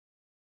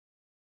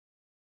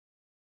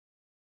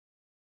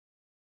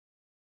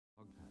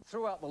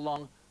throughout the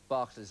long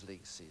Barclays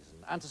League season,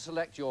 and to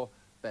select your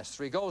best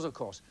 3 goals, of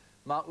course.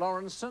 Mark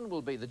Lawrenson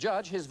will be the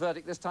judge. His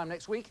verdict this time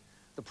next week.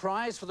 The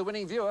prize for the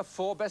winning viewer,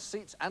 4 best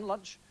seats and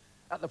lunch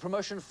at the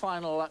promotion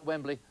final at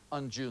Wembley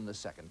on June the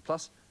 2nd,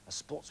 plus a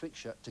Sports Week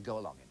shirt to go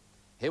along in.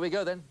 Here we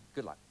go then.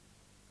 Good luck.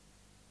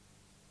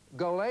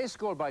 Goal A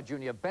scored by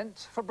Junior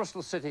Bent for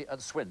Bristol City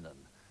at Swindon.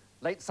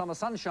 Late summer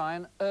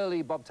sunshine,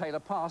 early Bob Taylor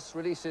pass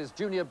releases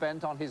Junior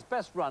Bent on his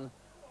best run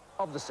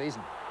of the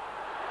season.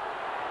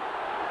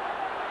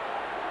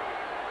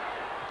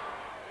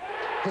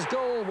 His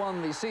goal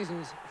won the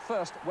season's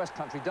first West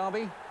Country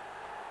derby.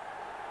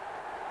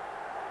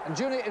 And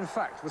Junior, in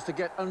fact, was to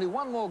get only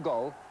 1 more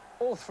goal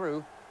all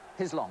through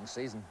his long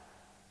season.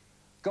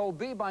 Goal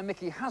B by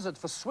Mickey Hazard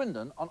for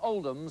Swindon on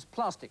Oldham's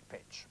plastic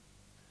pitch.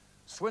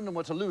 Swindon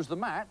were to lose the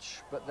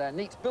match, but their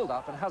neat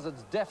build-up and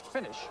Hazard's deft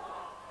finish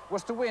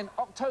was to win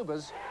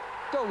October's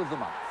Goal of the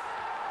Month.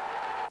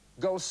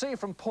 Goal C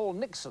from Paul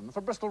Nixon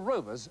for Bristol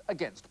Rovers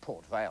against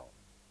Port Vale.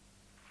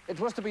 It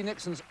was to be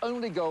Nixon's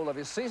only goal of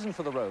his season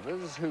for the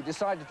Rovers, who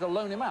decided to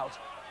loan him out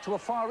to a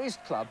Far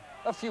East club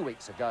a few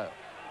weeks ago.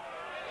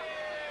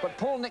 But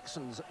Paul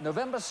Nixon's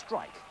November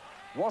strike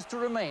was to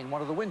remain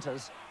one of the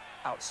winter's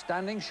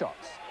outstanding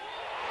shots.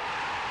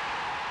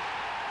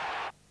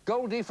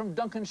 Goal D from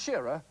Duncan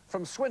Shearer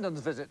from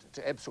Swindon's visit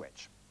to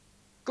Ipswich.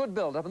 Good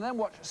build-up, and then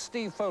watch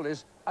Steve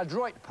Foley's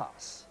adroit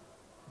pass.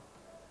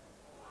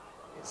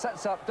 It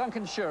sets up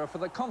Duncan Shearer for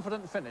the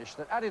confident finish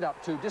that added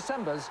up to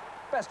December's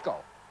best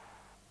goal.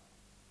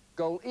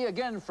 Goal E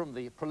again from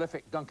the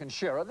prolific Duncan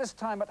Shearer, this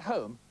time at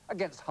home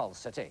against Hull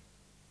City.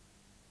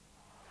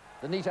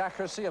 The neat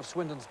accuracy of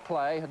Swindon's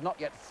play had not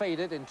yet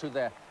faded into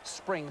their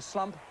spring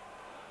slump,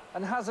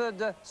 and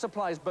Hazard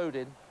supplies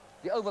Bodin.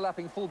 The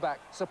overlapping fullback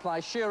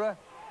supplies Shearer.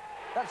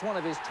 That's one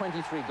of his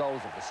 23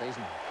 goals of the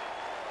season.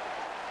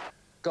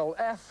 Goal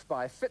F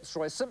by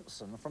Fitzroy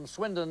Simpson from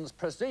Swindon's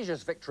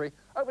prestigious victory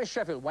over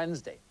Sheffield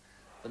Wednesday,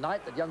 the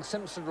night that young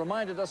Simpson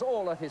reminded us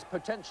all of his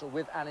potential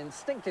with an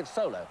instinctive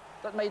solo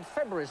that made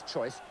February's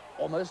choice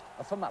almost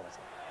a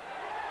formality.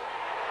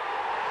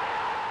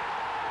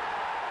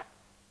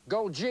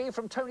 Goal G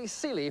from Tony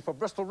Seeley for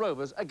Bristol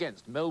Rovers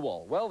against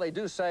Millwall. Well, they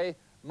do say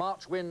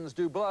March winds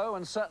do blow,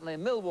 and certainly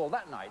Millwall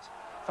that night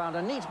found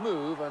a neat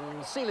move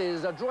and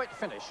Seeley's adroit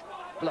finish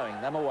blowing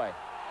them away.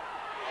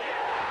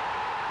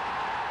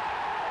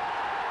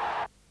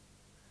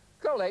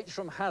 Goal H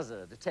from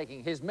Hazard,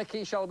 taking his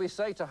Mickey, shall we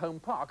say, to Home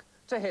Park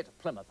to hit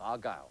Plymouth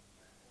Argyle.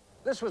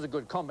 This was a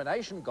good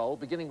combination goal,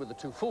 beginning with the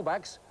 2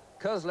 fullbacks.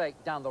 Kerslake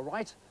down the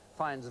right,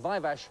 finds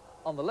Vivash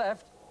on the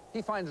left.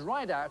 He finds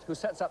Rideout, who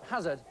sets up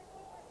Hazard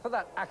for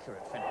that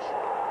accurate finish.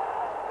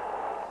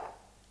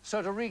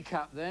 So to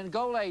recap then,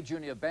 Goal A,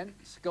 Junior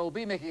Bent. Goal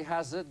B, Mickey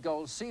Hazard.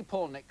 Goal C,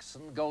 Paul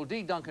Nixon. Goal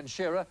D, Duncan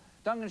Shearer.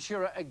 Duncan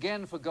Shearer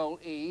again for Goal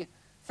E.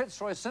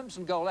 Fitzroy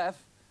Simpson, Goal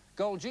F.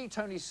 Goal G,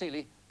 Tony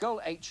Seeley.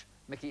 Goal H,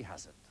 Mickey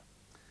Hazard.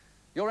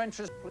 Your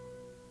entries, please.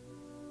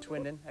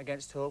 Swindon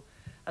against Hull.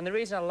 And the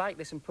reason I like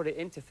this and put it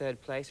into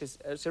 3rd place is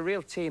it's a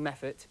real team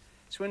effort.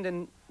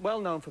 Swindon, well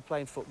known for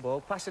playing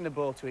football, passing the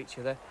ball to each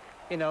other.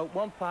 You know,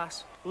 1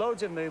 pass,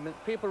 loads of movement,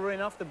 people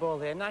running off the ball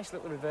here, nice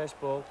little reverse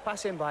ball,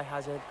 pass in by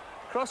Hazard,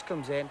 cross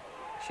comes in,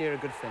 Shearer,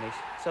 good finish.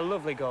 It's a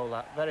lovely goal,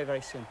 that. Very, very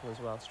simple as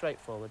well,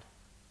 straightforward.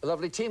 A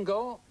lovely team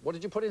goal. What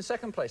did you put in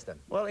 2nd place then?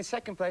 Well, in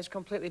 2nd place,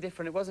 completely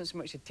different. It wasn't so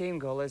much a team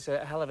goal as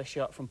a hell of a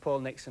shot from Paul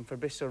Nixon for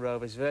Bristol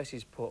Rovers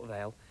versus Port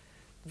Vale.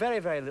 Very,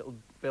 very little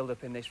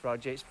build-up in this,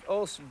 Roger. It's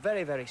also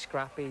very, very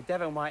scrappy.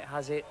 Devon White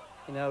has it,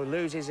 you know,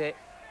 loses it.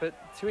 But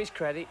to his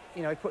credit,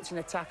 you know, he puts in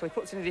a tackle, he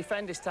puts in a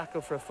defender's tackle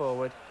for a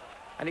forward,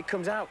 and it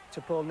comes out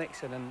to Paul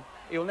Nixon, and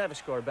he'll never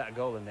score a better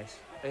goal than this.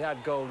 He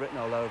had goal written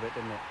all over it,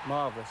 didn't it?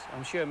 Marvellous.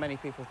 I'm sure many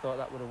people thought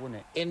that would have won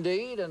it.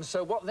 Indeed, and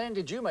so what then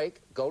did you make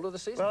goal of the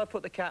season? Well, I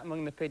put the cat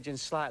among the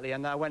pigeons slightly,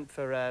 and I went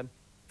for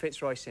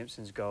Fitzroy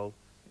Simpson's goal.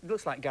 It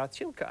looks like Garth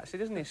Chilcott, actually,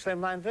 doesn't he?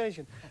 Slimline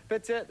version.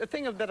 But the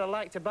thing that I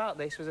liked about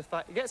this was the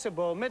fact he gets a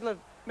ball, middle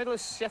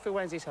of Sheffield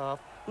Wednesday's half,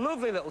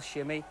 lovely little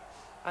shimmy,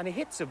 and he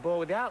hits a ball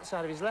with the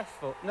outside of his left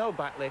foot, no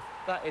backlift.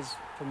 That is,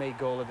 for me,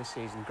 goal of the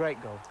season.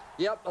 Great goal.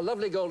 Yep, a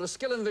lovely goal, a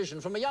skill and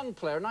vision from a young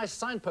player, a nice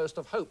signpost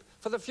of hope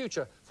for the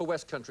future for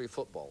West Country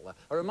football.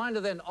 A reminder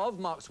then of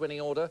Mark's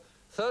winning order: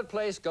 3rd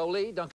place, goalie Duncan